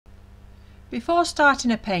Before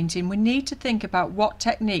starting a painting, we need to think about what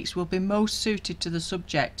techniques will be most suited to the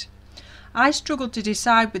subject. I struggled to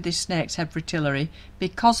decide with this snake's head fritillary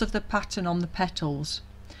because of the pattern on the petals.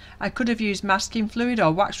 I could have used masking fluid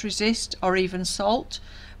or wax resist or even salt,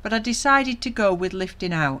 but I decided to go with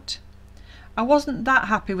lifting out. I wasn't that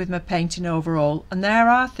happy with my painting overall, and there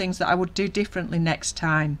are things that I would do differently next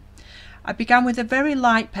time. I began with a very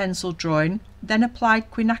light pencil drawing, then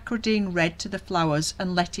applied Quinacridone Red to the flowers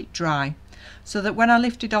and let it dry, so that when I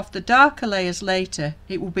lifted off the darker layers later,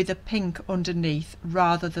 it would be the pink underneath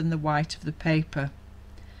rather than the white of the paper.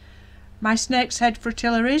 My snake's head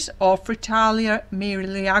fritillaries, or Fritillary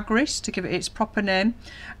meleagris to give it its proper name,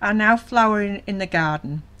 are now flowering in the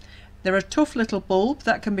garden. They're a tough little bulb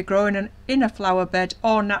that can be grown in a flower bed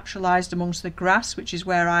or naturalised amongst the grass, which is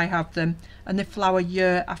where I have them, and they flower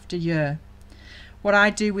year after year. What I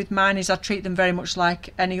do with mine is I treat them very much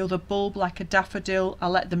like any other bulb, like a daffodil. I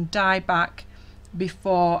let them die back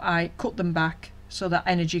before I cut them back so that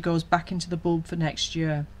energy goes back into the bulb for next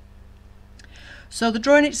year. So the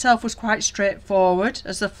drawing itself was quite straightforward,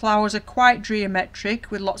 as the flowers are quite geometric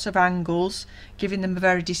with lots of angles, giving them a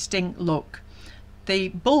very distinct look. The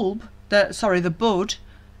bud, the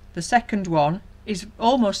second one, is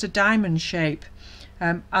almost a diamond shape,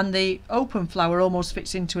 and the open flower almost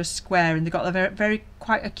fits into a square, and they've got very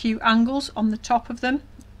quite acute angles on the top of them.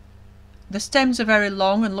 The stems are very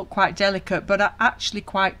long and look quite delicate, but are actually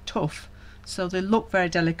quite tough. So they look very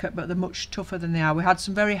delicate, but they're much tougher than they are. We had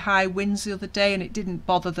some very high winds the other day and it didn't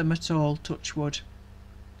bother them at all, touch wood.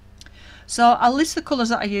 So I'll list the colours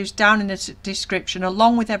that I used down in the description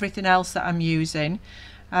along with everything else that I'm using.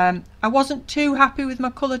 I wasn't too happy with my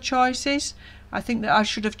colour choices. I think that I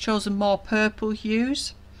should have chosen more purple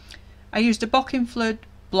hues. I used a Bocking Fluid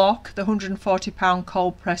block, the £140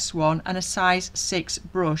 cold press one, and a size 6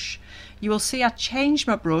 brush. You will see I changed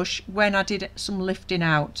my brush when I did some lifting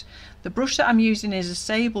out. The brush that I'm using is a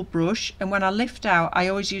sable brush, and when I lift out I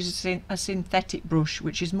always use a synthetic brush,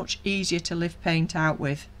 which is much easier to lift paint out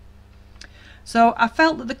with. So I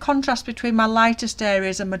felt that the contrast between my lightest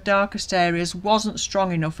areas and my darkest areas wasn't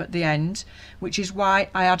strong enough at the end, which is why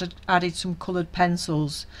I added some coloured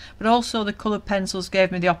pencils. But also the coloured pencils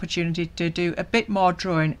gave me the opportunity to do a bit more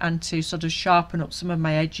drawing and to sort of sharpen up some of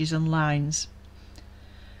my edges and lines.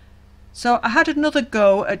 So I had another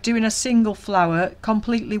go at doing a single flower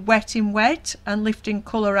completely wet in wet and lifting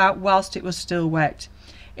colour out whilst it was still wet.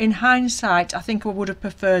 In hindsight, I think I would have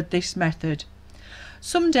preferred this method.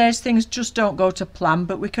 Some days things just don't go to plan,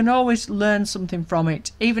 but we can always learn something from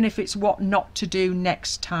it, even if it's what not to do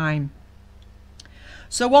next time.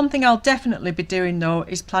 So one thing I'll definitely be doing though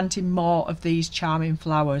is planting more of these charming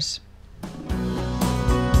flowers.